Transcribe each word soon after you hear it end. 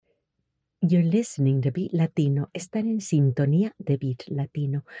You're listening to Beat Latino. Están en sintonía de Beat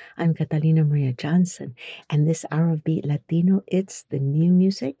Latino. I'm Catalina Maria Johnson, and this hour of Beat Latino, it's the new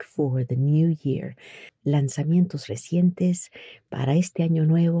music for the new year. Lanzamientos recientes para este año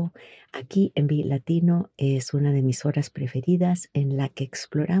nuevo. Aquí en Beat Latino es una de mis horas preferidas en la que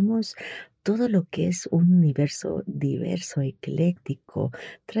exploramos todo lo que es un universo diverso, ecléctico,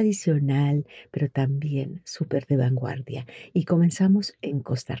 tradicional, pero también súper de vanguardia. Y comenzamos en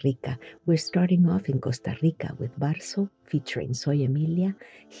Costa Rica. We're starting off in Costa Rica with Barso featuring Soy Emilia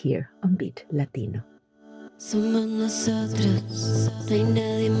here on Beat Latino. Somos nosotros, no hay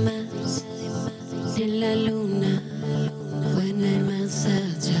nadie más, ni en la luna o en el más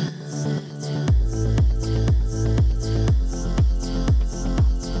allá.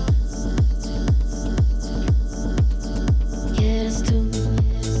 Y eres tú,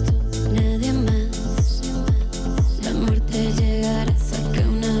 nadie más. La muerte llegará, saca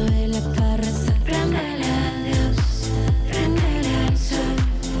una vela para rezar. Préndele a Dios, préndele al sol,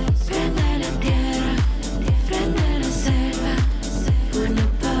 préndele a tierra, préndele a selva. Una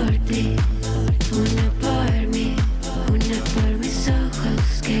por ti, una por mí, una por mis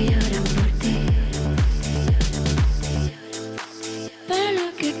ojos que lloran por ti. Para lo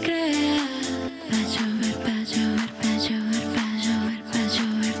que crea, va a llover, va a llover, va a llover, va a llover, va a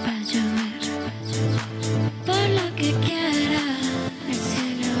llover, va a llover. Por lo que quiera, el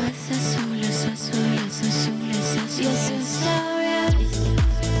cielo es azul, es azul, es azul, es azul. Y así está bien.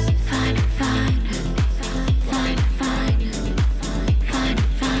 Fine, fine, fine, fine, fine,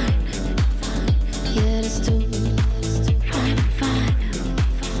 fine. Y eres tú. Fine, fine,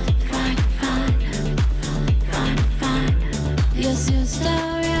 fine, fine, fine, fine. Y así está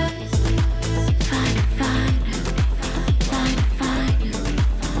bien. Fine, fine, fine, fine,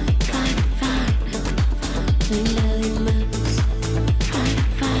 fine, fine. No hay nadie más. Fine,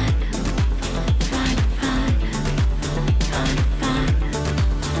 fine, fine, fine, fine, fine.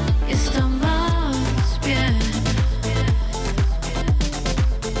 Y estamos bien.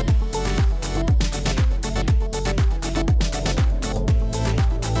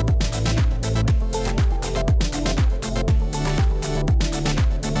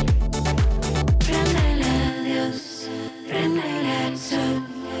 Préndele a Dios, préndele al sol,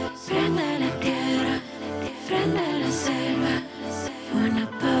 préndele a tierra, préndele a selva. Una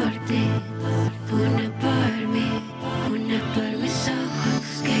por ti, una por mí, una por mis ojos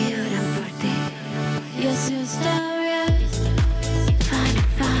que lloran por ti. Y así está bien. Fine,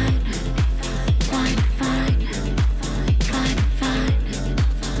 fine, fine, fine, fine, fine.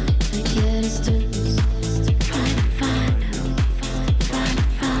 Y eres tú. Fine, fine, fine,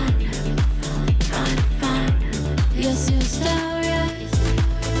 fine, fine, fine. Y así está bien.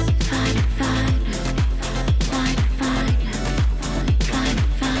 Fine, fine, fine, fine, fine,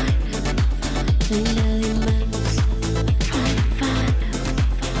 fine. No hay nadie más. Fine, fine,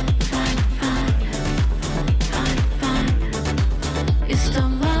 fine, fine, fine, fine. Y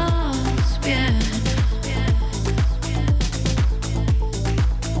estamos bien.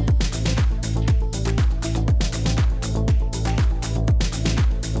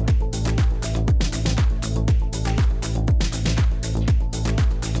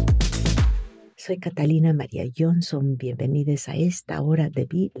 Soy Catalina Maria Johnson. Bienvenidos a esta hora de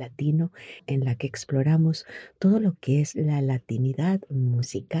Beat Latino en la que exploramos todo lo que es la latinidad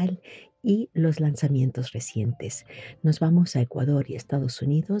musical y los lanzamientos recientes. Nos vamos a Ecuador y Estados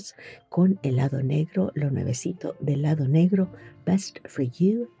Unidos con el lado negro, lo nuevecito del lado negro, Best for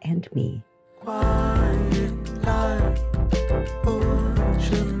You and Me. Quiet light,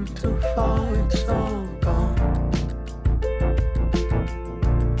 ocean to fall, it's all gone.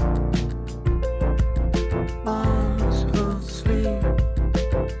 Moms asleep,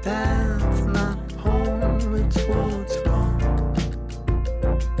 dad's not home, it's what's wrong.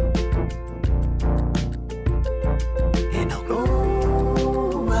 And I'll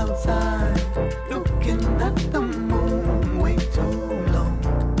go outside, looking at the moon way too long.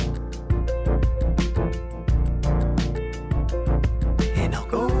 And I'll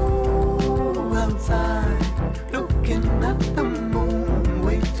go outside,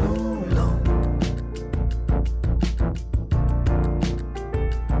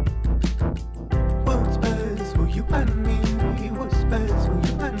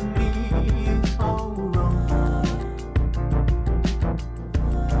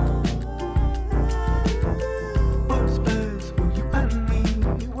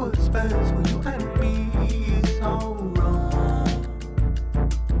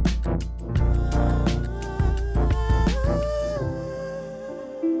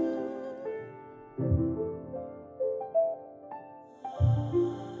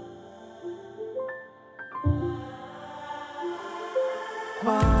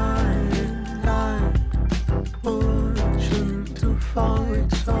 quiet light, pushing too far,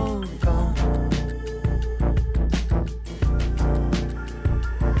 it's all gone.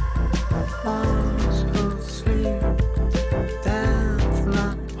 Arms asleep, death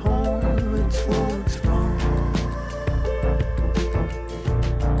not home, it's what's wrong.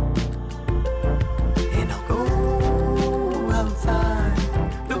 And I'll go outside,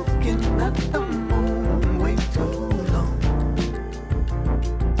 looking at the moon way too long.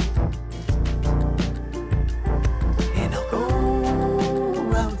 And I'll go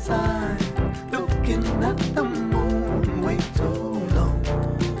outside, looking at the moon way too long.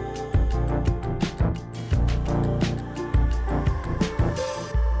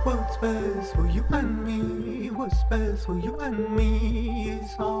 What's best for you and me? What's best for you and me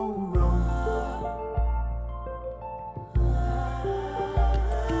is all wrong.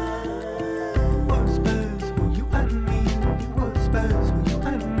 What's best for you and me? What's best for you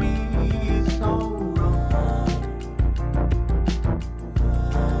and me is all wrong.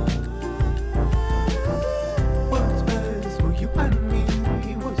 What's best for you and me?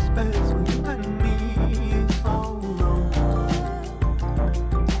 What's best for you and me is all wrong.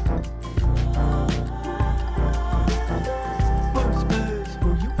 What's best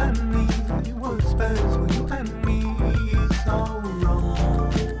for you and me? What's best for you and me is all wrong.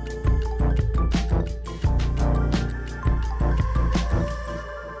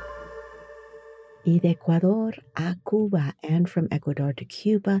 Y de Ecuador a Cuba, and from Ecuador to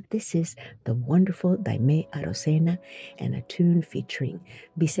Cuba, this is the wonderful Daimé Arocena and a tune featuring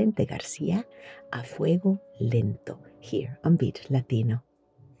Vicente Garcia, A Fuego Lento, here on Beat Latino.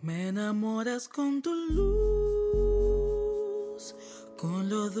 Me enamoras con tu luz, con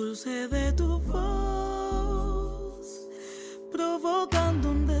lo dulce de tu voz, provocando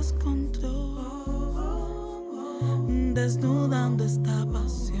un descontrol, desnudando esta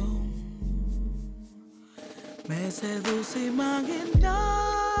pasión. Me seduce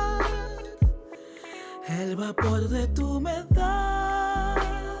imaginar el vapor de tu humedad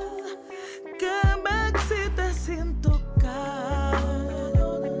que me excite sin tocar,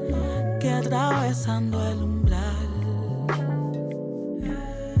 que atravesando el umbral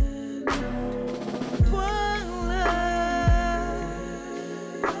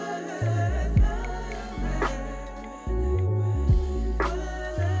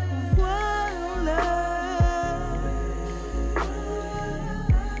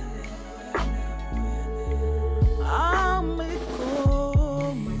a mi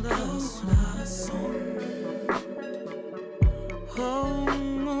corazón. Oh,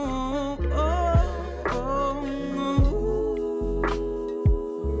 oh, oh, oh,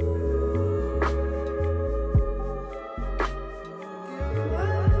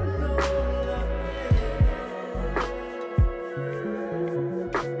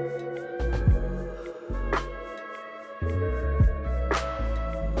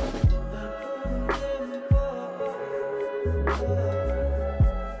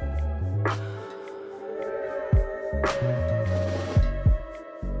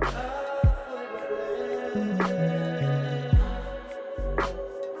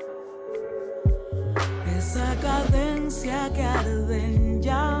 esa cadencia que arde en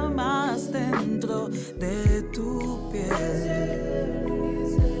llamas dentro de tu piel.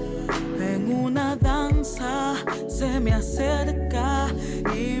 En una danza se me acerca,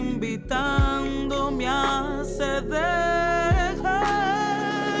 invitándome a ceder.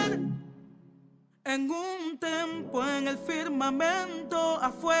 En un tempo en el firmamento,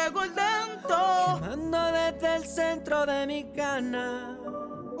 a fuego lento, quemando desde el centro de mi cana.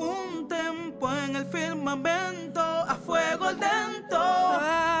 un tempo en el firmamento, a fuego lento,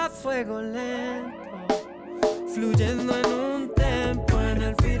 A fuego lento, fluyendo en un tempo en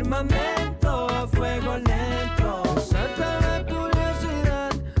el firmamento. A fuego lento, saca la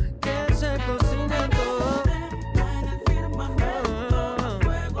curiosidad que se cocina todo. tempo en el firmamento, a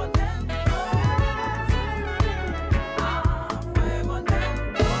fuego lento, a fuego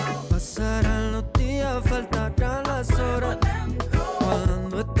lento, Pasarán los días, faltarán las horas.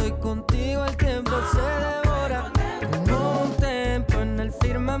 Cuando estoy contigo el tiempo se devora. Como un tempo en el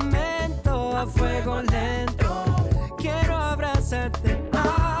firmamento. A fuego lento, quiero abrazarte.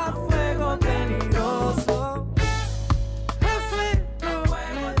 A fuego peligroso. A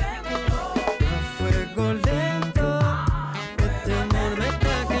fuego lento. Este amor me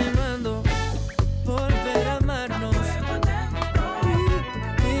está quemando. Volver a amarnos.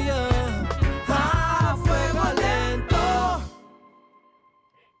 Y yo. A fuego lento.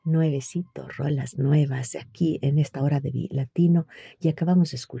 Nuevecito, rolas nuevas aquí en esta hora de Beat Latino, y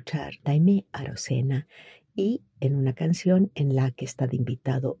acabamos de escuchar Daimé Arocena y en una canción en la que está de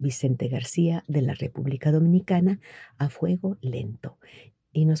invitado Vicente García de la República Dominicana, A Fuego Lento.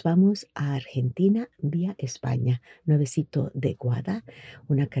 Y nos vamos a Argentina vía España, Nuevecito de Guada,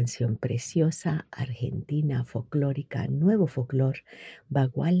 una canción preciosa, argentina, folclórica, nuevo folclor,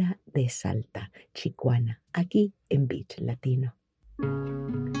 Baguala de Salta, Chicuana, aquí en Beat Latino.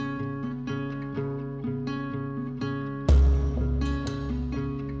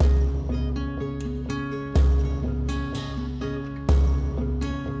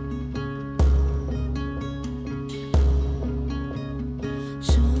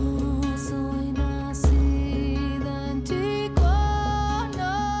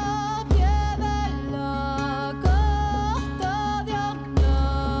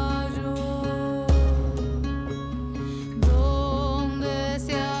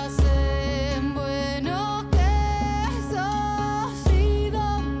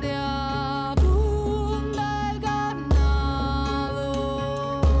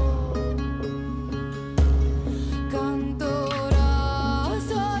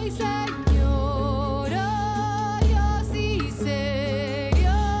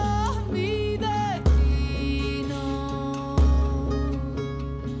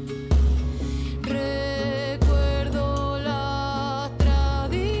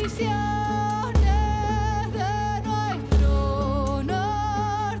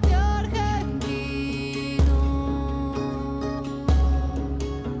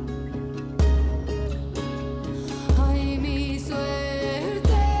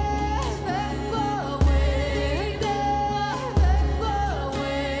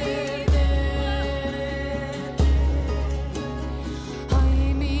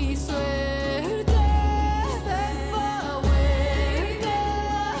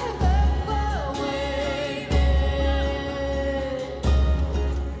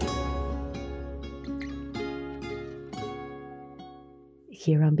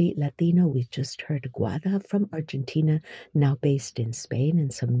 Here on Beat Latino, we just heard Guada from Argentina, now based in Spain,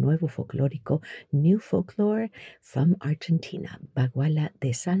 and some Nuevo Folclórico, new folklore from Argentina, Baguala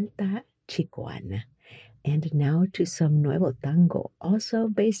de Salta, Chicuana. And now to some Nuevo Tango, also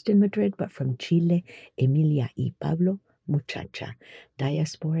based in Madrid, but from Chile, Emilia y Pablo, Muchacha,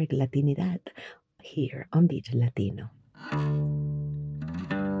 Diasporic Latinidad, here on Beat Latino.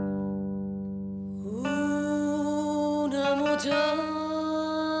 Una muchacha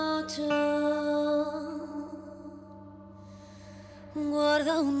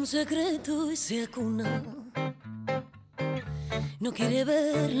guarda un secreto y se acuna, no quiere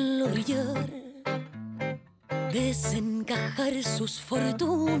verlo brillar, desencajar sus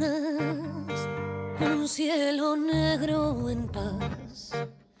fortunas, un cielo negro en paz,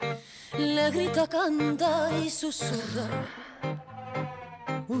 le grita, canta y susurra,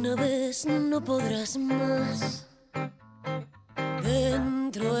 una vez no podrás más.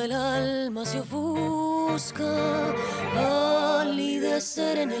 Dentro el alma se ofusca,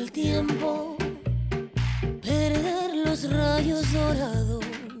 palidecer en el tiempo, perder los rayos dorados,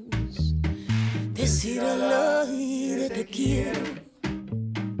 decir al aire te quiero,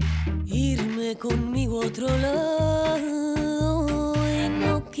 irme conmigo a otro lado y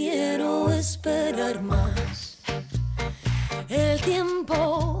no quiero esperar más. El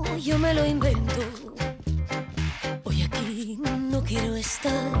tiempo yo me lo invento, no quiero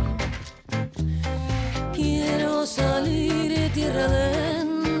estar, quiero salir tierra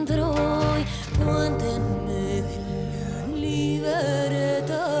adentro y cuéntenme de la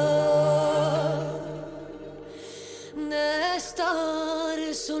libertad, de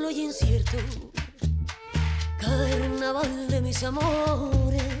estar solo y incierto, carnaval de mis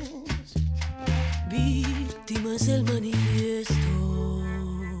amores, víctimas del manifiesto.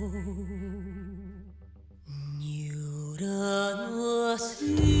 Llorando así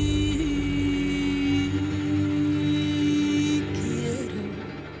quiero,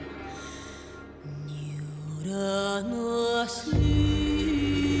 llorando así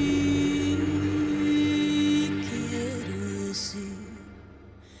quiero decir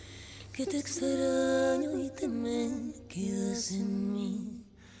que te extraño y te me quedas en mí,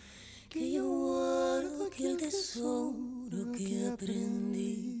 que yo guardo aquí el tesoro que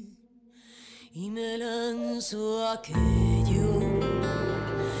aprendí y me lanzo a aquello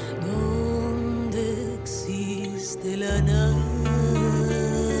donde existe la nada.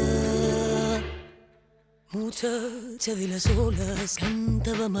 Muchacha de las olas,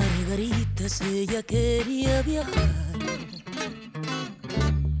 cantaba margaritas, ella quería viajar.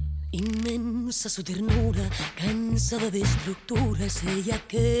 Inmensa su ternura, cansada de estructuras, ella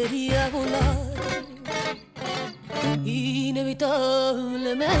quería volar.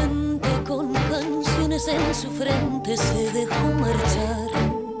 Inevitablemente con canciones flores en su frente se dejó marchar.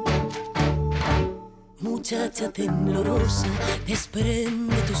 Muchacha temblorosa,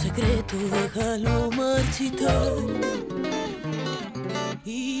 desprende tu secreto, déjalo marchitar.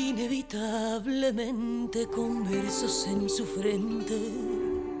 Inevitablemente con versos en su frente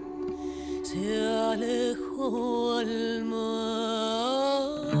se alejó al mar.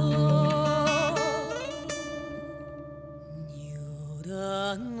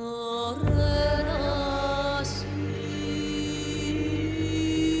 Llorando renací,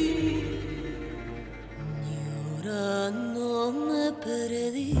 llorando me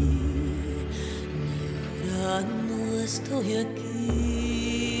perdí, llorando estoy aquí.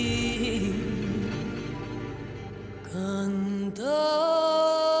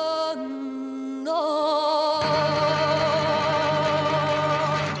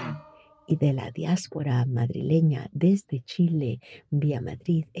 Y de la diáspora madrileña desde Chile, vía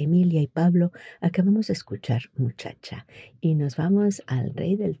Madrid, Emilia y Pablo, acabamos de escuchar Muchacha. Y nos vamos al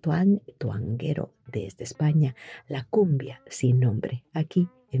rey del tuanguero desde España, la cumbia sin nombre, aquí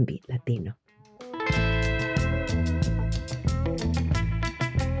en Beat Latino.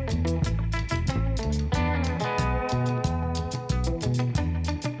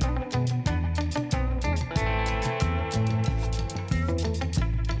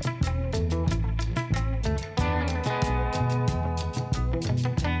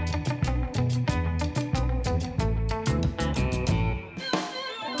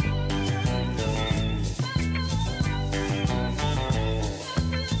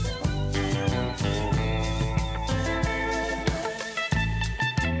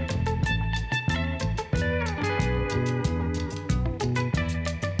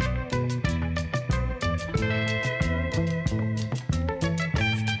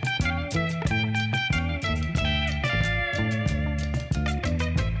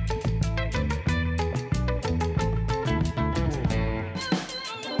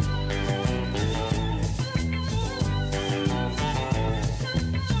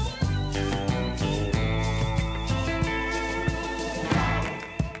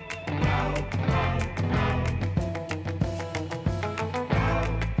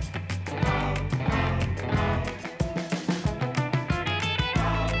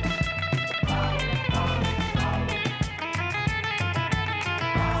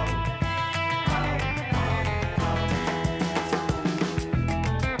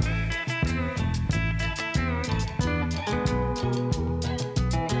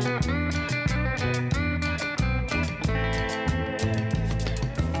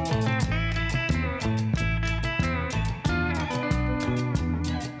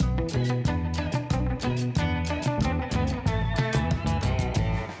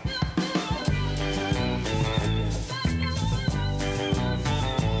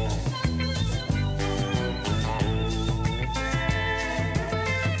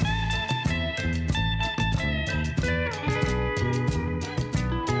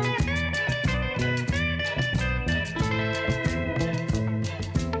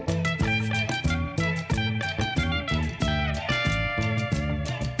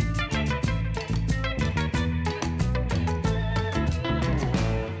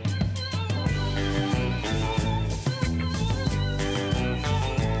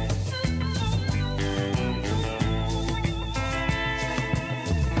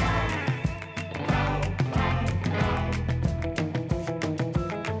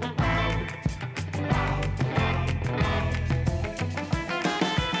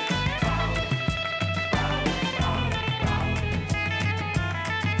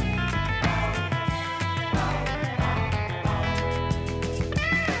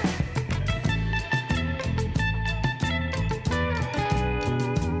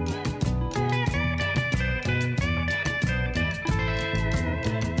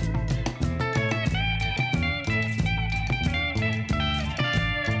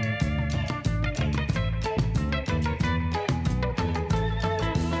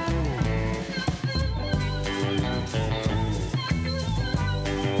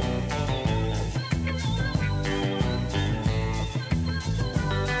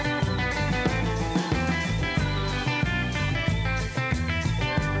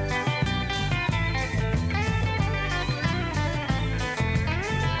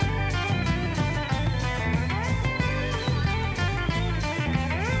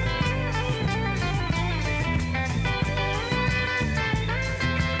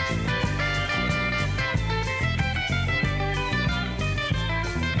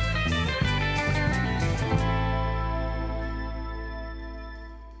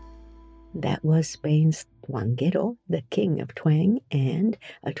 That was Spain's twanguero, the king of twang, and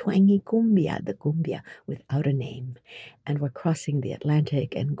a twangy cumbia, the cumbia without a name. And we're crossing the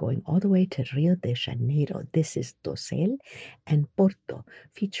Atlantic and going all the way to Rio de Janeiro. This is Dosel and Porto,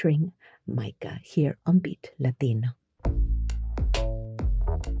 featuring Micah here on Beat Latino.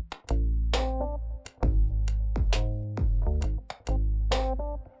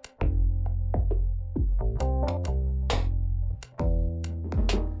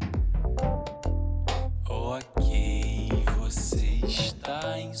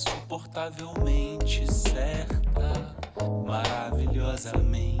 Insuportavelmente certa,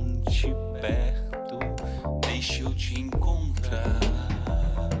 maravilhosamente perto, deixa eu te encontrar.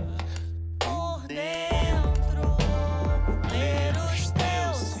 Por dentro, ler os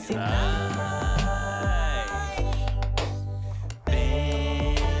teus sinais.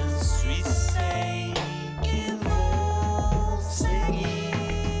 Penso e sei que vou seguir.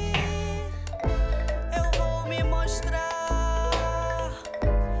 Eu vou me mostrar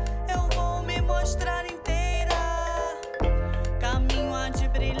inteira, caminho há de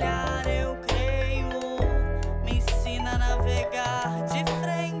brilhar, eu creio, me ensina a navegar de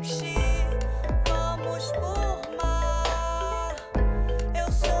frente, vamos por mar,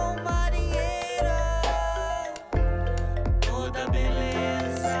 eu sou marinheira, toda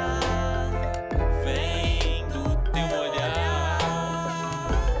beleza vem do teu olhar.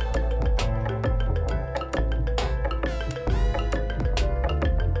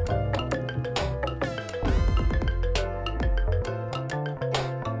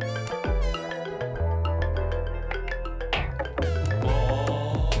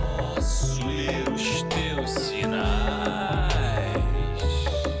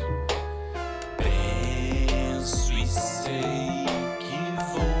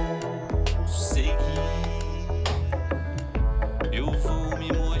 Eu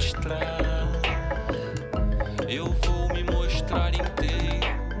vou me mostrar inteiro,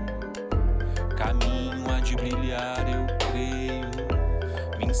 caminho há de brilhar, eu creio,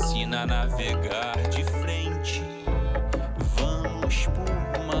 me ensina a navegar de frente, vamos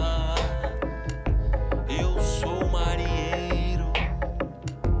por mar, eu sou marinheiro,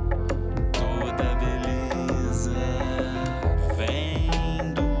 toda beleza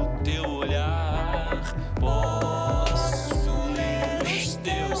vem do teu olhar, posso ler os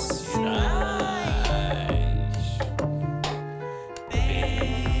teus sinais.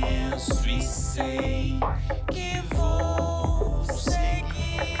 Sei que vou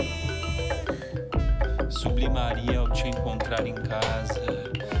seguir. Sublimaria ao te encontrar em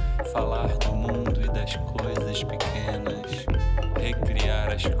casa, falar do mundo e das coisas pequenas,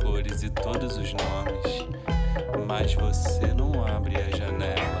 recriar as cores e todos os nomes. Mas você não abre a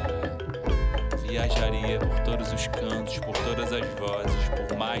janela. Viajaria por todos os cantos, por todas as vozes,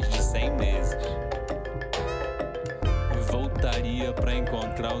 por mais de 100 meses. Voltaria pra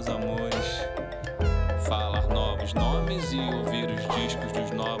encontrar os amores, falar novos nomes e ouvir os discos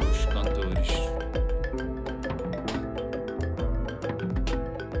dos novos cantores.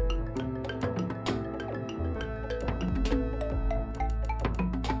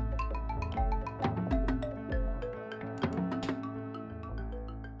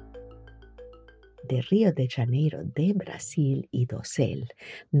 De Río de Janeiro, de Brasil y Dosel,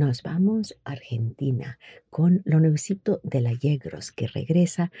 nos vamos a Argentina con lo nuevecito de la Yegros, que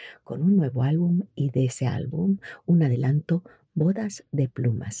regresa con un nuevo álbum, y de ese álbum un adelanto, Bodas de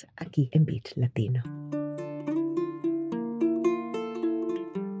Plumas, aquí en Beat Latino.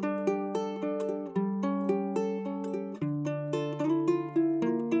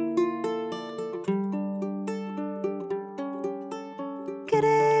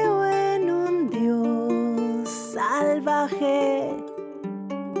 Creo en un Dios salvaje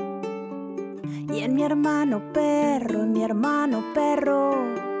y en mi hermano perro,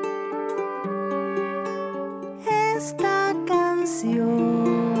 Esta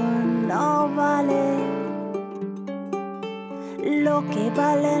canción no vale lo que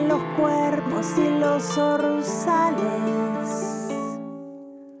valen los cuerpos y los zorzales.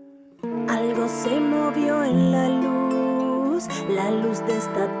 Algo se movió en la luz de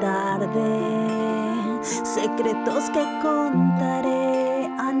esta tarde, secretos que contaré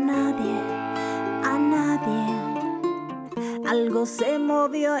a nadie. Algo se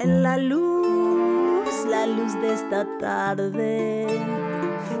movió en la luz de esta tarde,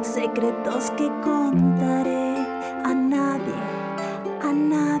 secretos que contaré a nadie.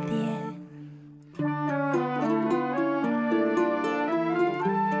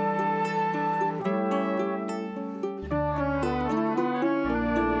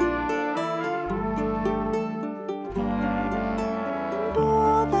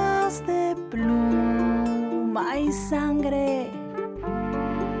 Bodas de plumas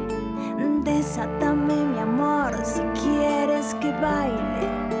Desátame mi amor si quieres que baile.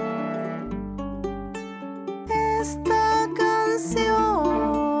 Esta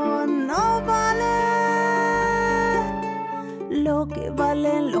canción no vale lo que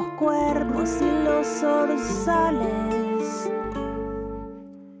valen los cuernos y los zorzales.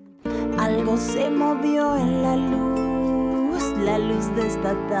 Algo se movió en la luz de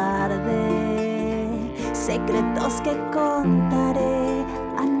esta tarde. Secretos que contaré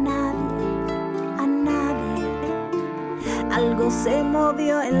a nadie, a nadie. Algo se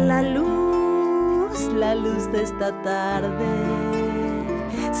movió en la luz de esta tarde.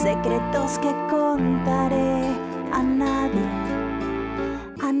 Secretos que contaré a nadie,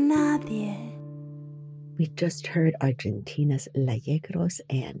 a nadie. We just heard Argentina's La Yegros,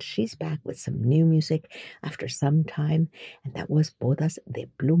 and she's back with some new music after some time, and that was Bodas de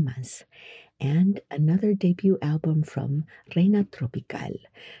Plumas. And another debut album from Reina Tropical,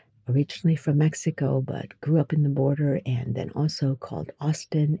 originally from Mexico, but grew up in the border, and then also called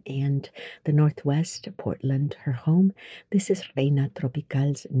Austin and the Northwest, Portland, her home. This is Reina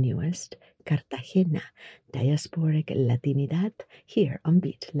Tropical's newest, Cartagena, Diasporic Latinidad, here on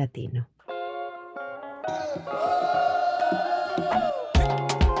Beat Latino.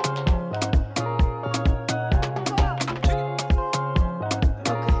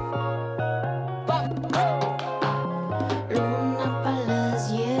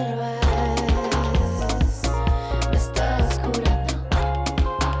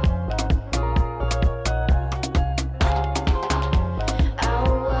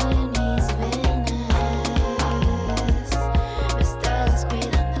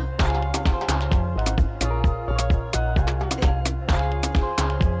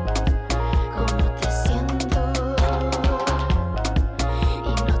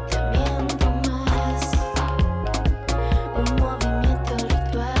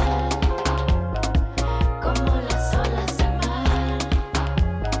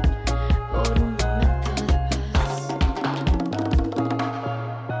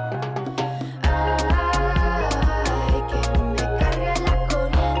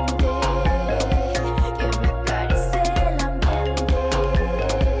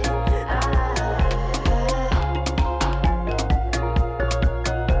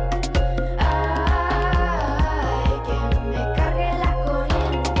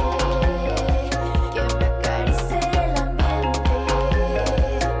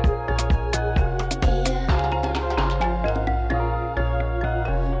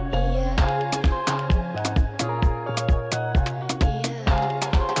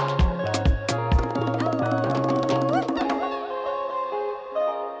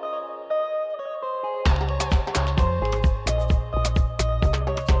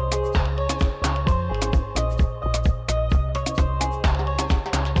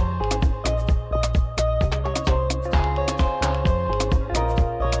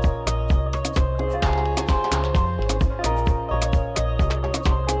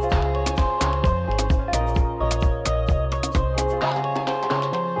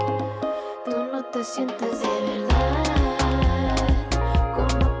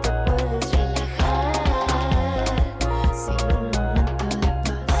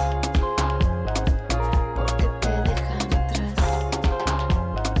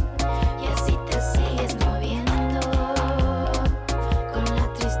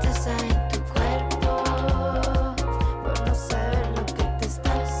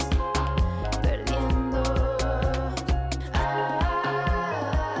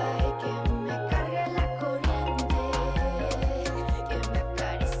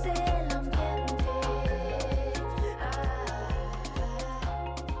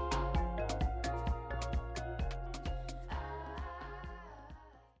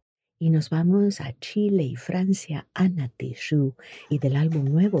 Y nos vamos a Chile y Francia, Ana Tijoux, y del álbum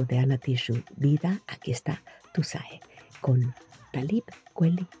nuevo de Ana Tijoux, Vida, aquí está Tusae, con Talib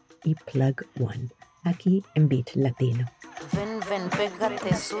Kweli y Plug One, aquí en Beat Latino. Ven, ven,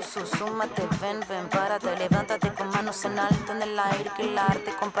 pégate, súmate, ven, párate, levántate con manos en alto en el aire, que el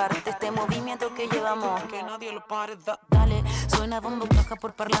arte comparte este movimiento que llevamos, que nadie lo pare, dale, suena bombo, caja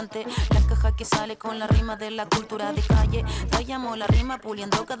por parlante, la caja que sale con la rima de la cultura de calle, tallamos la rima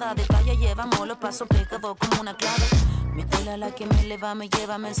puliendo cada detalle, llevamos los pasos pegados como una clave. Mi escuela la que me eleva, me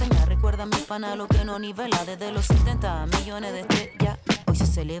lleva, me enseña, recuerda mi pana lo que no nivela, desde los 70 millones de estrellas. Hoy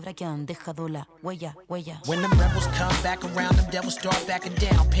se celebra que han dejado la huella. When them rebels come back around, them devils start backing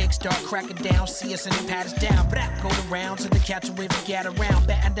down. Pigs start cracking down, see us and they pat us down. Go around to the catch a wave and get around.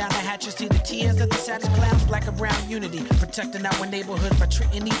 Batten down the hatches, see the tears of the saddest clowns. Black and brown unity, protecting our neighborhood by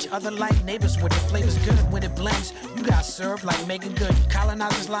treating each other like neighbors. With the flavors good, when it blends, you got served like making good.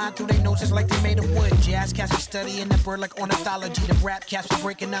 Colonizers lying through their noses like they made of wood. Jazz cats be studying the word like ornithology. The rap cats be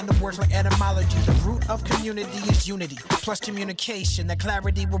breaking down the words like etymology. The root of community is unity, plus communication. That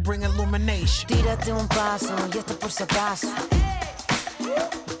clarity will bring illumination. Tírate un paso y esto por si acaso.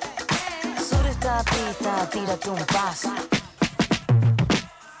 Sobre esta pista, tírate un paso.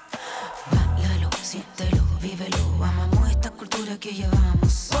 Báilalo, siéntelo, vívelo. Amamos esta cultura que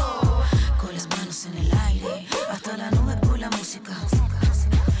llevamos. Con las manos en el aire, hasta la nube por la música.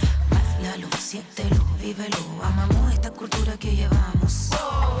 Báilalo, siéntelo, vívelo. Amamos esta cultura que llevamos.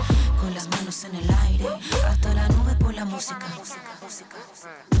 Con las manos en el aire, hasta la nube por la música.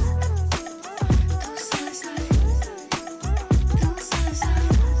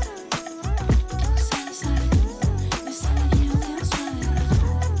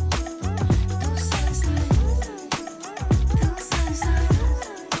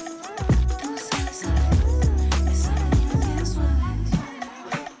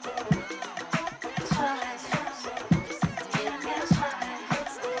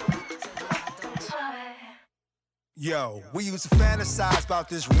 Yo, we used to fantasize about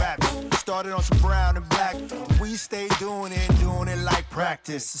this rap. Started on some brown and black. We stayed doing it like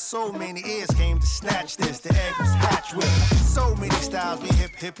practice. So many ears came to snatch this. The egg was hatched with so many styles. We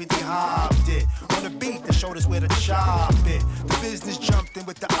hippity hopped it. On the beat, that showed us where to chop it. The business jumped in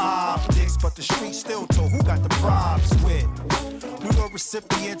with the optics, but the street still told who got the props with. We were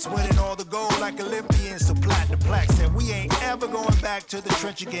recipients, winning all the gold like Olympians. So platinum plaques said we ain't ever going back to the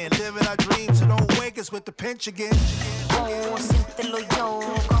trench again. Living our dreams, so don't wake us with the pinch again. Oh, siéntelo yo,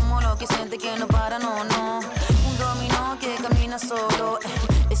 como lo que siente que no para, no. Un dominó que camina solo,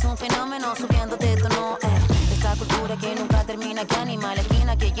 es un fenómeno subiendo de tono, Esta cultura que nunca termina, que anima la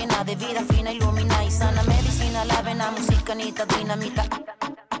esquina, que llena de vida fina, ilumina y sana medicina, la vena, música, dinamita.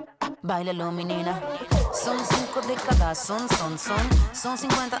 Báilalo, menina. Son 5 décadas, son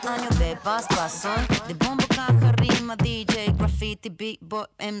 50 años de paz, de bombo, caja, rima, DJ, graffiti, beatboy,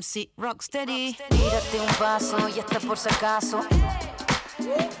 MC, rocksteady. Tírate un paso y hasta por si acaso.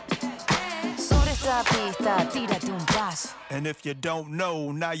 Sobre esta pista, tírate un paso. And if you don't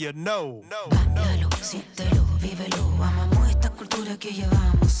know, now you know. Báilalo, siéntelo, vívelo. Amamos esta cultura que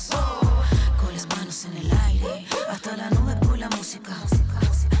llevamos. Con las manos en el aire, hasta la nube por la música.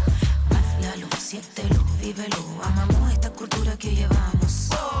 Báilalo, siéntelo, vívelo. Amamos esta cultura que llevamos.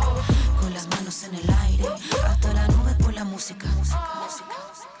 Con las manos en el aire, hasta la nube por la música.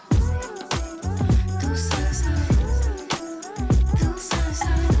 Tú sabes, tú sabes,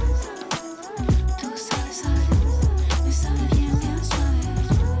 tú sabes, me sabe bien, bien suave.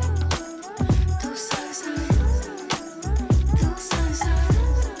 Tú sabes, tú sabes,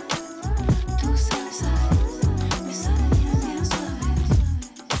 tú sabes, me sabe bien, bien suave.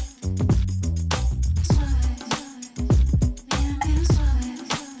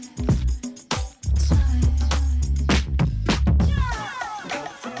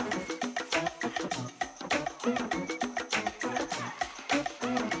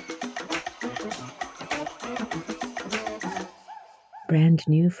 Brand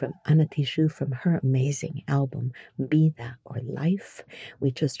new from Anatishu from her amazing album Vida or Life.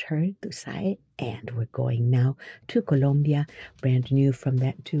 We just heard Tusai, and we're going now to Colombia. Brand new from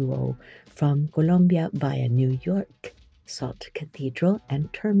that duo from Colombia via New York, Salt Cathedral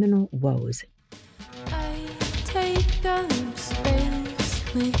and Terminal Woes. I take up space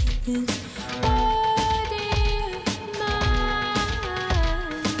with this body of mine.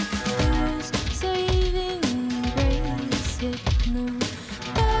 There's saving grace, yet nobody.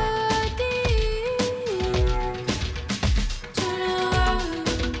 Turn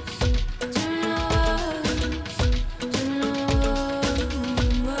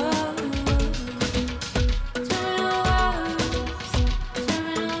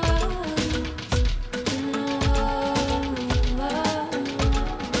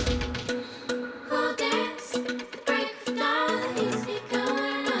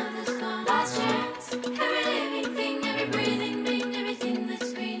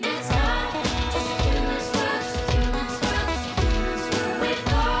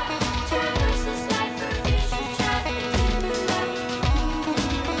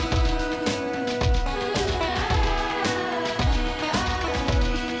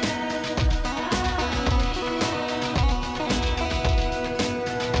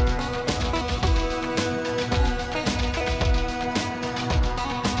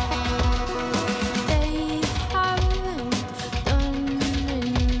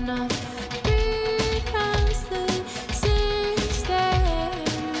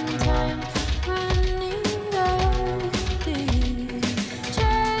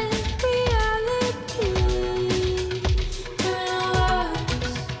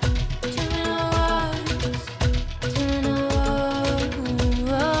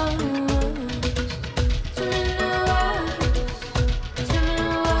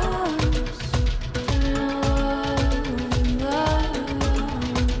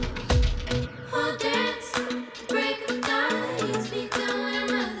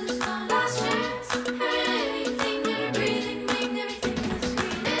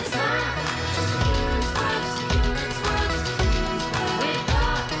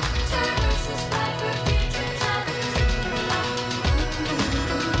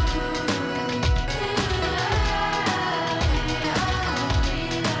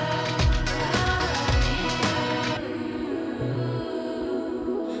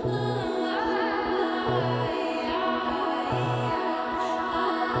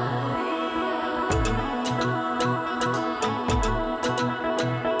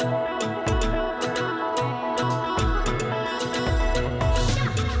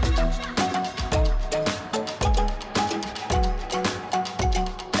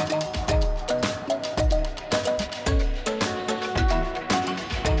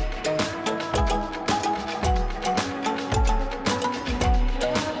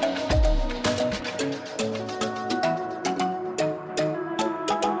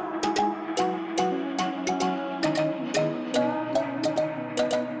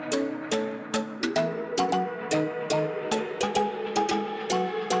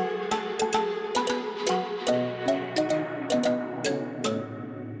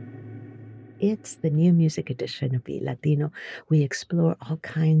It's the new music edition of Beat Latino. We explore all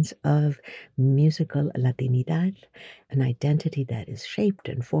kinds of musical Latinidad, an identity that is shaped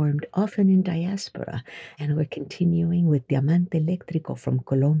and formed often in diaspora. And we're continuing with Diamante Eléctrico from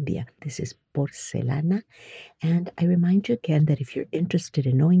Colombia. This is Porcelana. And I remind you again that if you're interested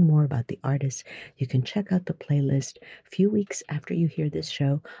in knowing more about the artist, you can check out the playlist a few weeks after you hear this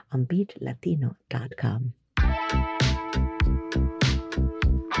show on beatlatino.com.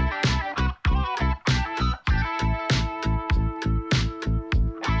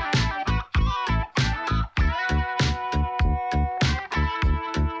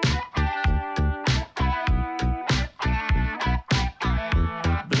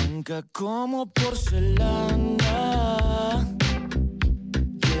 Como porcelana,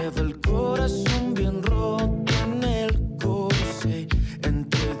 lleva el corazón bien roto en el corse,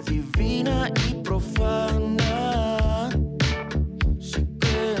 entre divina y profana. Si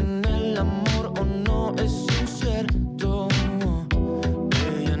cree en el amor o no es incierto,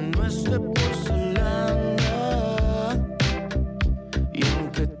 ella no es de porcelana, y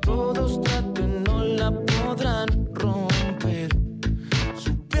aunque todos traten no la podrán romper.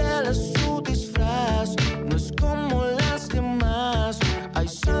 Su disfraz no es como las demás. Hay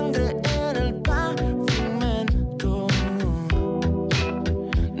sangre en el pavimento.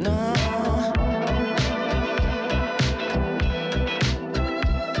 No.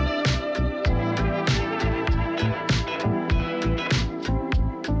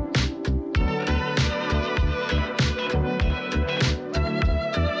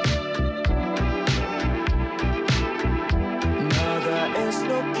 Nada es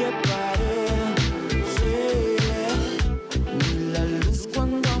lo que parece, ni la luz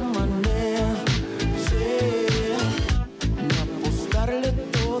cuando amanece, ni apostarle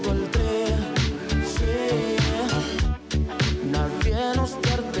todo al 13. Nadie nos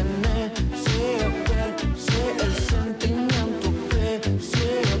pertenece, perse el sentimiento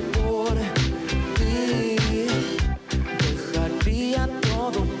pese por ti. Dejaría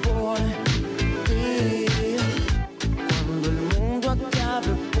todo por ti. Cuando el mundo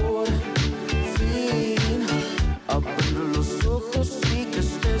acabe por fin, abrir los ojos y que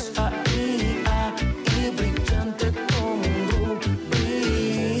estés ahí, ahí brillante como un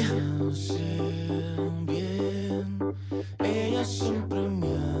rubí. Sé bien, ella siempre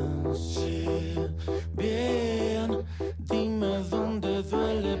me hace bien. Dime dónde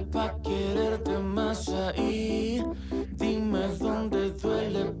duele pa' quererte más ahí. Dime dónde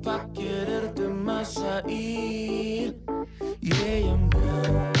duele pa' quererte más ahí. Y ella me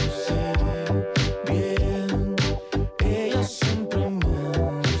hace bien, ella siempre me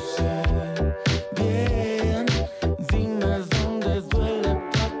hace bien. Dime dónde duele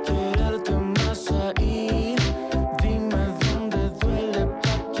pa' quererte más ahí. Dime dónde duele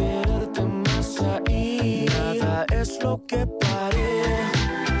pa' quererte más ahí. Nada es lo que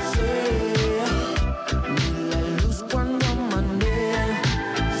parece, ni la luz cuando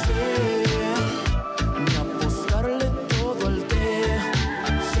amanece, ni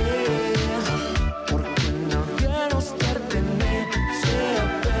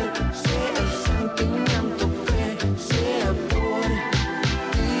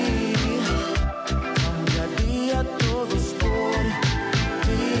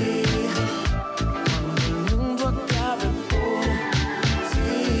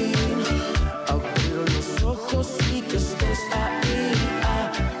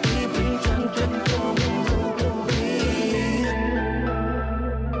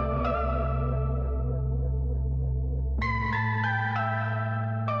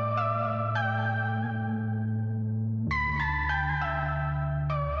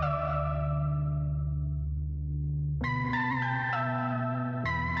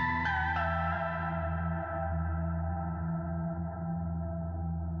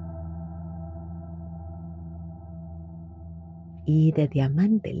y de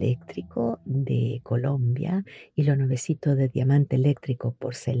Diamante Eléctrico de Colombia y lo nuevecito de Diamante Eléctrico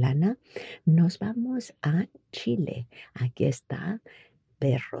Porcelana, nos vamos a Chile. Aquí está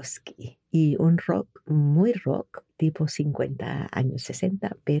Perroski y un rock, tipo 50 años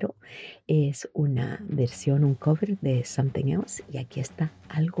 60, pero es una versión, un cover de Something Else y aquí está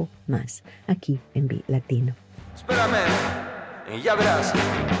algo más, aquí en Beat Latino. Espérame y ya verás,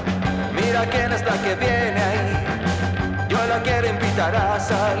 mira quién es la que viene ahí. Yo la quiero invitar a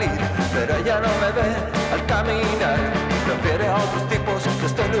salir, pero ella no me ve al caminar. Prefiere a otros tipos de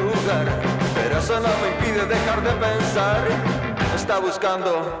este lugar, pero eso no me impide dejar de pensar. Está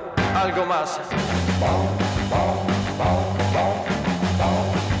buscando algo más.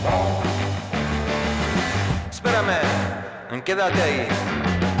 Espérame, quédate ahí.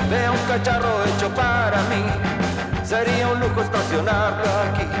 Veo un cacharro hecho para mí. Sería un lujo estacionarlo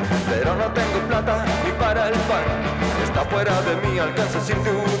aquí, pero no tengo plata ni para el pan. Está fuera de mi alcance sin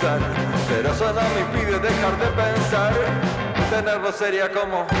dudar, pero eso no me impide dejar de pensar. Tenerlo sería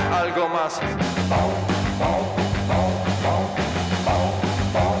como algo más.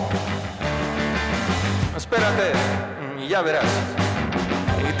 Espérate, y ya verás.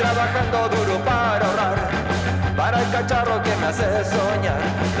 Y trabajando duro para ahorrar, para el cacharro que me hace soñar,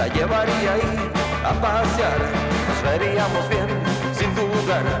 la llevaría ahí a pasear. Nos veríamos bien, sin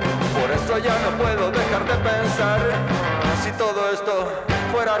dudar. Por eso ya no puedo dejar de pensar. Si todo esto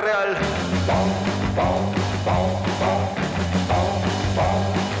fuera real.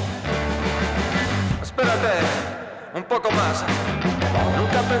 Espérate, un poco más.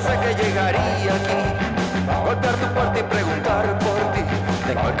 Nunca pensé que llegaría aquí, golpear tu puerta y preguntar por ti.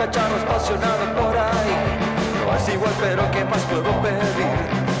 Tengo el cacharro estacionado por ahí. No es igual, pero ¿qué más puedo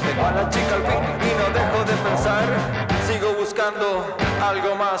pedir? Tengo a la chica al fin y no dejo de pensar. Sigo buscando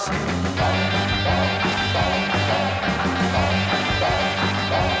algo más.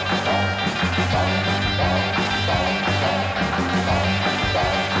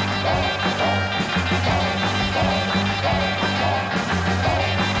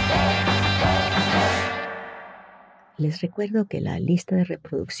 Les recuerdo que la lista de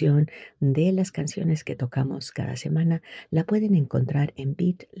reproducción de las canciones que tocamos cada semana la pueden encontrar en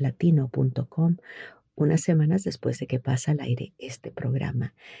beatlatino.com unas semanas después de que pasa al aire este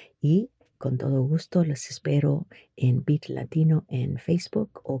programa. Y con todo gusto los espero en Beat Latino en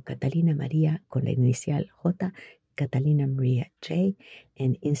Facebook o Catalina María con la inicial J, Catalina María J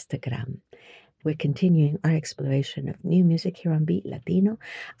en Instagram. We're continuing our exploration of new music here on Beat Latino.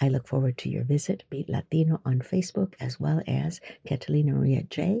 I look forward to your visit, Beat Latino on Facebook, as well as Catalina Maria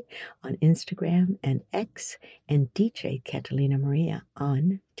J on Instagram and X, and DJ Catalina Maria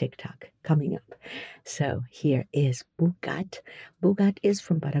on TikTok coming up. So here is Bugat. Bugat is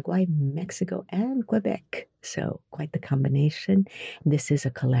from Paraguay, Mexico, and Quebec. So quite the combination. This is a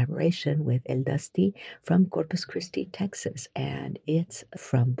collaboration with El Dusty from Corpus Christi, Texas, and it's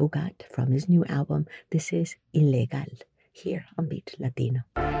from Bugat, from his new album. This is Ilegal, here on Beat Latino.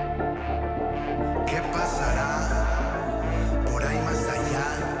 ¿Qué pasará por ahí más allá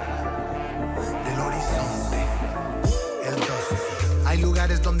del horizonte? El Dusty. Hay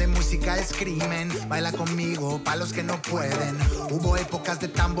lugares donde música es crimen. Baila conmigo, pa' los que no pueden. Hubo épocas de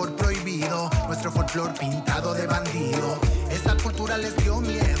tambor prohibido, nuestro folclor pintado de bandido. Esta cultura les dio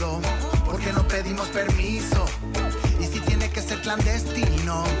miedo, porque no pedimos permiso. Y si tiene que ser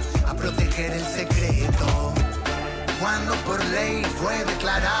clandestino, a proteger el secreto. Cuando por ley fue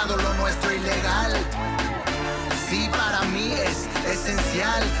declarado lo nuestro ilegal. Sí, para mí es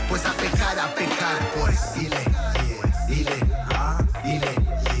esencial, pues a pecar, pues ile, ile, ile,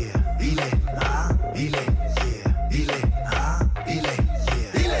 ile, ile, ile, ile,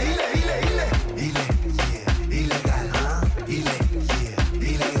 ilegal, ilegal.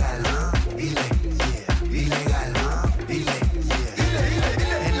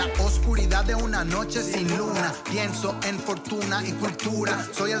 En la oscuridad de una noche sin luna, pienso en fortuna y cultura.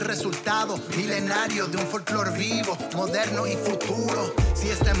 Soy el resultado milenario de un folclor vivo, moderno y futuro. Si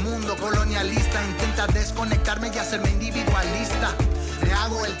este mundo colonialista intenta desconectarme y hacerme individualista, le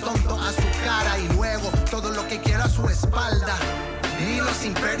hago el tonto a su cara y luego todo lo que quiero a su espalda. Ni los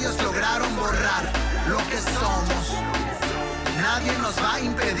imperios lograron borrar lo que somos. Nadie nos va a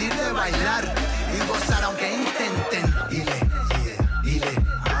impedir de bailar y gozar aunque intenten. Ile, ile,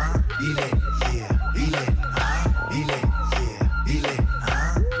 ile.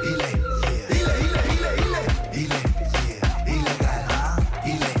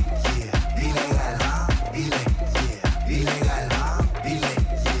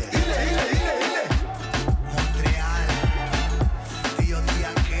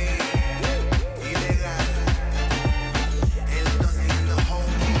 El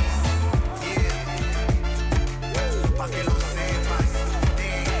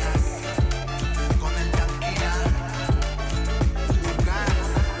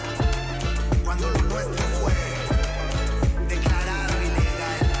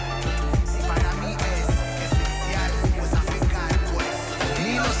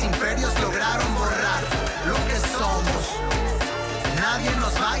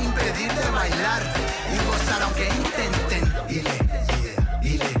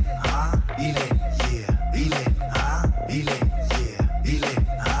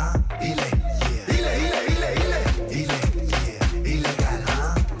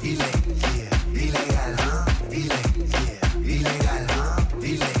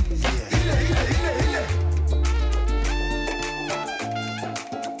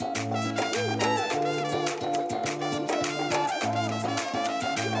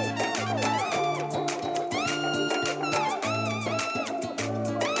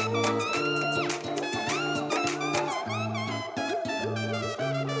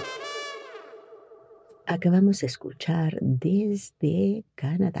Acabamos de escuchar desde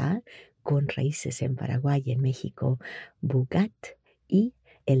Canadá, con raíces en Paraguay y en México, Bugat y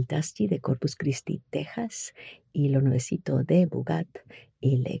el Dusty de Corpus Christi, Texas, y lo nuevecito de Bugat,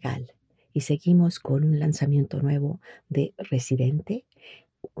 Ilegal. Y seguimos con un lanzamiento nuevo de Residente,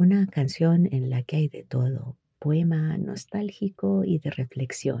 una canción en la que hay de todo, poema nostálgico y de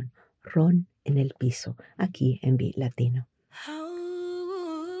reflexión, Ron en el piso, aquí en Beat Latino.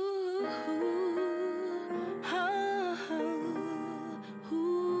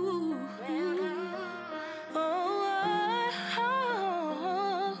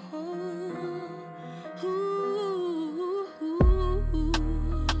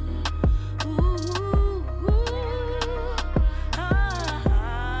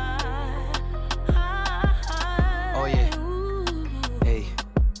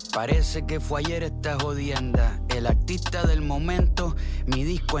 Parece que fue ayer esta jodienda. El artista del momento, mi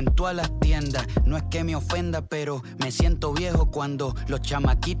disco en todas las tiendas. No es que me ofenda, pero me siento viejo cuando los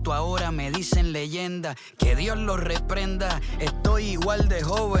chamaquitos ahora me dicen leyenda. Que Dios los reprenda. Estoy igual de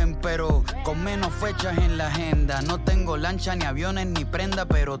joven, pero con menos fechas en la agenda. No tengo lancha, ni aviones, ni prenda,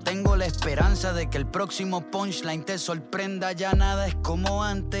 pero tengo la esperanza de que el próximo punchline te sorprenda. Ya nada es como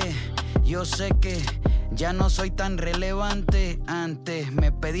antes. Yo sé que ya no soy tan relevante. Antes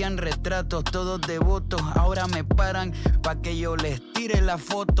me pedían retratos todos devotos. Ahora me paran pa' que yo les tire la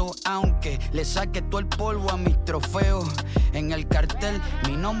foto. Aunque le saque todo el polvo a mis trofeos. En el cartel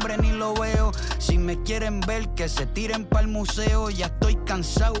mi nombre ni lo veo. Si me quieren ver que se tiren pa'l museo. Ya estoy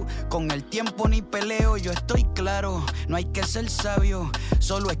cansado, con el tiempo ni peleo. Yo estoy claro, no hay que ser sabio.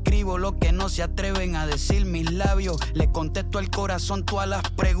 Solo escribo lo que no se atreven a decir mis labios. Le contesto al corazón todas las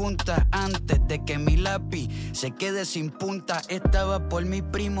preguntas antes de que mi lápiz se quede sin punta. Estaba por mi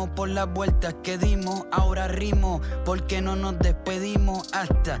primo, por las vueltas que dimos. Ahora rimo, porque no nos despedimos.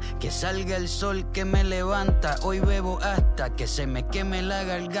 Hasta que salga el sol que me levanta. Hoy bebo hasta que se me queme la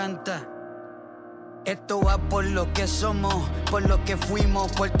garganta. Esto va por lo que somos, por lo que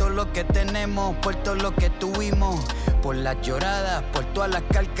fuimos, por todo lo que tenemos, por todo lo que tuvimos, por las lloradas, por todas las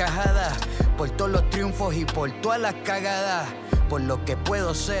carcajadas, por todos los triunfos y por todas las cagadas, por lo que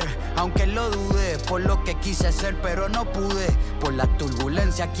puedo ser, aunque lo dudé, por lo que quise ser pero no pude, por las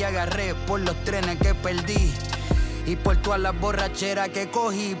turbulencias que agarré, por los trenes que perdí y por todas las borracheras que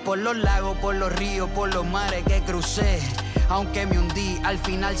cogí, por los lagos, por los ríos, por los mares que crucé. Aunque me hundí, al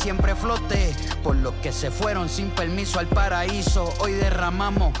final siempre floté. Por los que se fueron sin permiso al paraíso. Hoy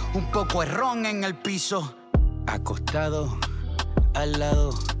derramamos un poco de ron en el piso. Acostado al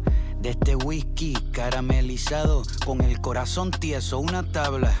lado de este whisky caramelizado, con el corazón tieso, una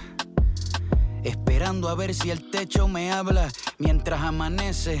tabla, esperando a ver si el techo me habla. Mientras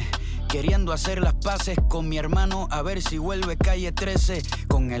amanece, queriendo hacer las paces con mi hermano, a ver si vuelve calle 13,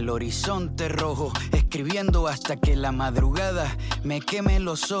 con el horizonte rojo, escribiendo hasta que la madrugada me queme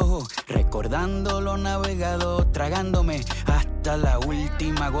los ojos, recordando lo navegado, tragándome hasta la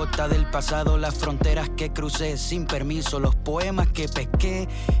última gota del pasado, las fronteras que crucé sin permiso, los poemas que pesqué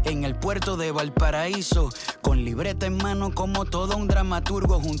en el puerto de Valparaíso, con libreta en mano como todo un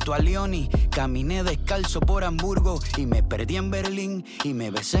dramaturgo. Junto a Leoni caminé descalzo por Hamburgo y me perdí en Berlín y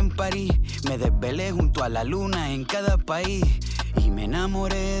me besé en París. Me desvelé junto a la luna en cada país y me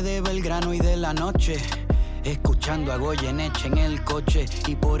enamoré de Belgrano y de la noche, escuchando a Goyeneche en el coche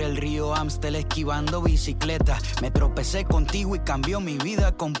y por el río Amstel esquivando bicicleta. Me tropecé contigo y cambió mi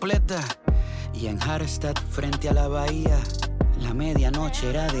vida completa. Y en Harstad, frente a la bahía, la medianoche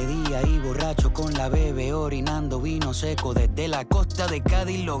era de día y borracho con la bebé orinando vino seco. Desde la costa de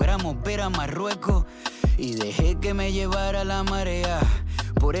Cádiz logramos ver a Marruecos y dejé que me llevara la marea.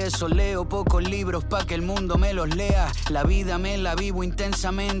 Por eso leo pocos libros pa' que el mundo me los lea. La vida me la vivo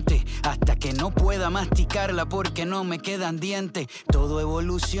intensamente hasta que no pueda masticarla porque no me quedan dientes. Todo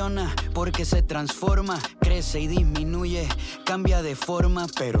evoluciona porque se transforma, crece y disminuye, cambia de forma,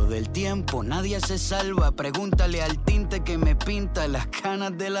 pero del tiempo nadie se salva. Pregúntale al tinte que me pinta las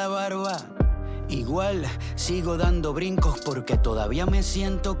canas de la barba. Igual sigo dando brincos porque todavía me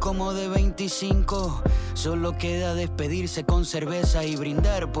siento como de 25. Solo queda despedirse con cerveza y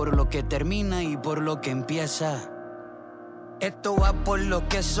brindar por lo que termina y por lo que empieza. Esto va por lo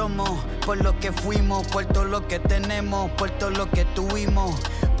que somos, por lo que fuimos, por todo lo que tenemos, por todo lo que tuvimos,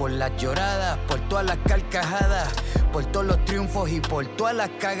 por las lloradas, por todas las carcajadas, por todos los triunfos y por todas las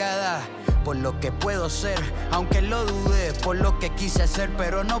cagadas, por lo que puedo ser, aunque lo dudé, por lo que quise ser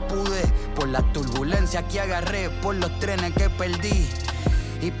pero no pude, por las turbulencias que agarré, por los trenes que perdí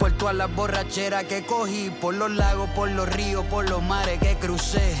y por todas las borracheras que cogí, por los lagos, por los ríos, por los mares que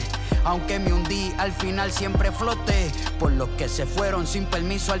crucé. Aunque me hundí, al final siempre floté. Por los que se fueron sin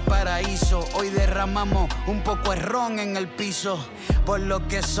permiso al paraíso. Hoy derramamos un poco de ron en el piso. Por lo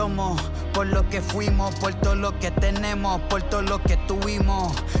que somos, por lo que fuimos, por todo lo que tenemos, por todo lo que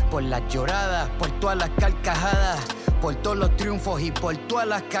tuvimos. Por las lloradas, por todas las carcajadas, por todos los triunfos y por todas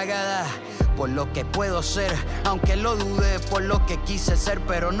las cagadas. Por lo que puedo ser, aunque lo dudé. Por lo que quise ser,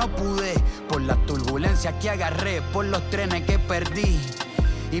 pero no pude. Por las turbulencias que agarré, por los trenes que perdí.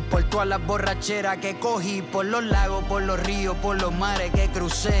 Y por todas las borracheras que cogí. Por los lagos, por los ríos, por los mares que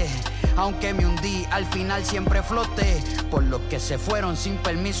crucé. Aunque me hundí, al final siempre floté. Por los que se fueron sin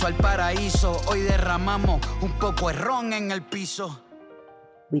permiso al paraíso. Hoy derramamos un poco de ron en el piso.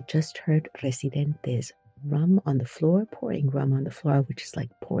 We just heard Residentes, Rum on the Floor, pouring rum on the floor, which is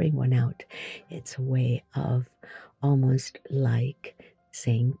like pouring one out. It's a way of almost like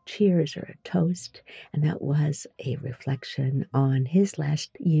saying cheers or a toast. And that was a reflection on his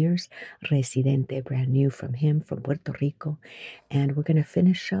last year's Residente, brand new from him, from Puerto Rico. And we're going to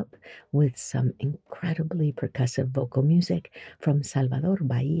finish up with some incredibly percussive vocal music from Salvador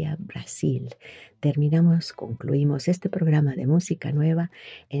Bahia, Brasil. Concluimos este programa de música nueva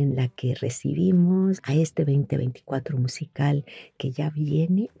en la que recibimos a este 2024 musical que ya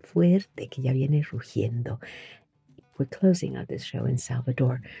viene fuerte, que ya viene rugiendo. We're closing out this show in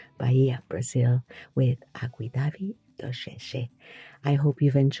Salvador Bahia, Brazil, with Aguidavi do Xexé. I hope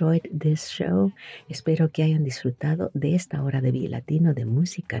you've enjoyed this show. Espero que hayan disfrutado de esta hora de Latino de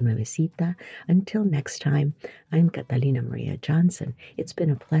música nuevecita. Until next time, I'm Catalina Maria Johnson. It's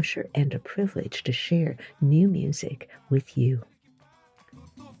been a pleasure and a privilege to share new music with you.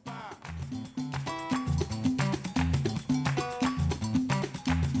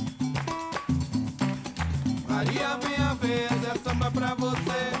 Maria, minha vez, é samba pra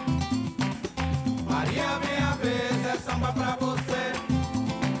você. Maria, minha vez, é samba pra você.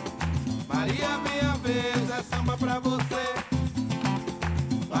 Maria, minha vez, é samba pra você.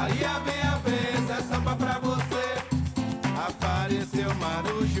 Maria, minha vez, é samba pra você. Apareceu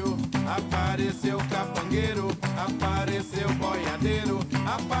marujo, apareceu capangueiro, apareceu boiadeiro,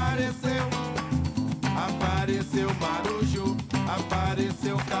 apareceu. Apareceu marujo,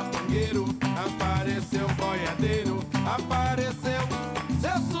 apareceu capangueiro, apareceu boiadeiro, apareceu.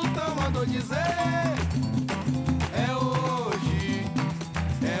 Seu sultão mandou dizer: é hoje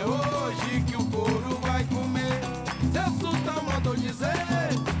que o couro vai comer. Seu sultão mandou dizer: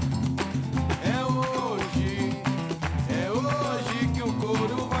 é hoje que o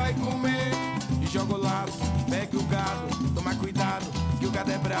couro vai comer. E joga o laço, pegue o gado, toma cuidado, que o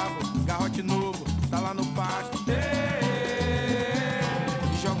gado é bravo, garrote novo, tá lá no pasto. E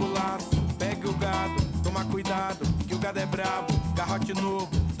joga o laço, pegue o gado, toma cuidado, que o gado é bravo, garrote novo,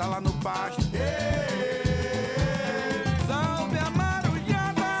 tá lá no pasto. Salve a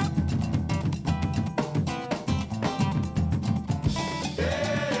marulhada.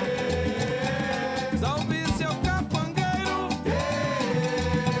 Salve seu capangueiro,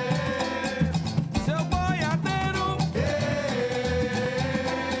 seu boiadeiro,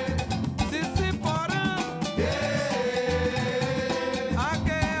 Cici Porã,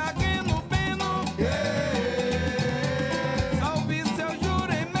 aqui no pino. Salve seu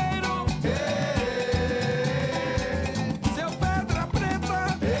juremeiro, seu pedra preta,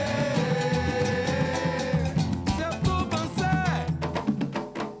 seu tubancé.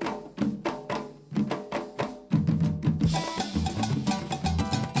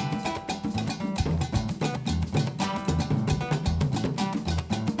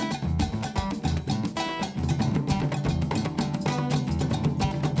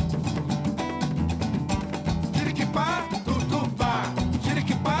 Jiriquipá, tutupá,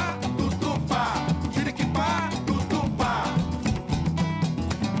 jiriquipá, tutupá, jiriquipá, tutupá.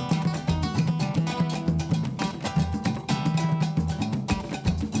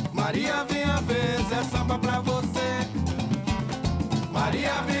 Maria, minha vez, é samba pra você.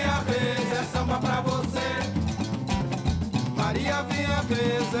 Maria, minha vez, é samba pra você. Maria, minha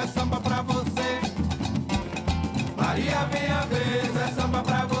vez, é samba pra você. Maria, minha vez, é samba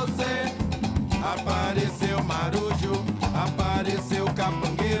pra você. Apareceu marujo, apareceu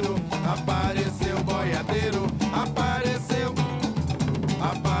capangueiro, apareceu boiadeiro, apareceu.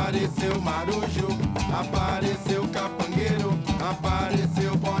 Apareceu marujo, apareceu capangueiro,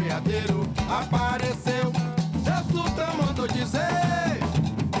 apareceu boiadeiro, apareceu. Seu sultão mandou dizer: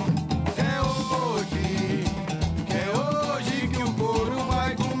 que é hoje que o couro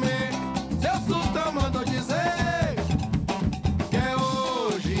vai comer. Seu sultão mandou dizer: que é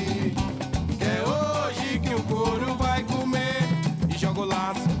hoje que o couro vai comer. E joga o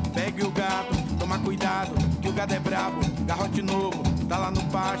laço, pegue o gato, toma cuidado, que o gado é brabo, garrote novo, tá lá no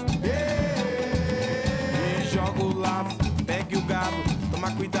pasto.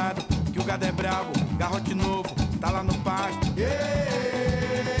 Toma cuidado, que o gado é bravo. Garrote novo, tá lá no pasto. Yeah.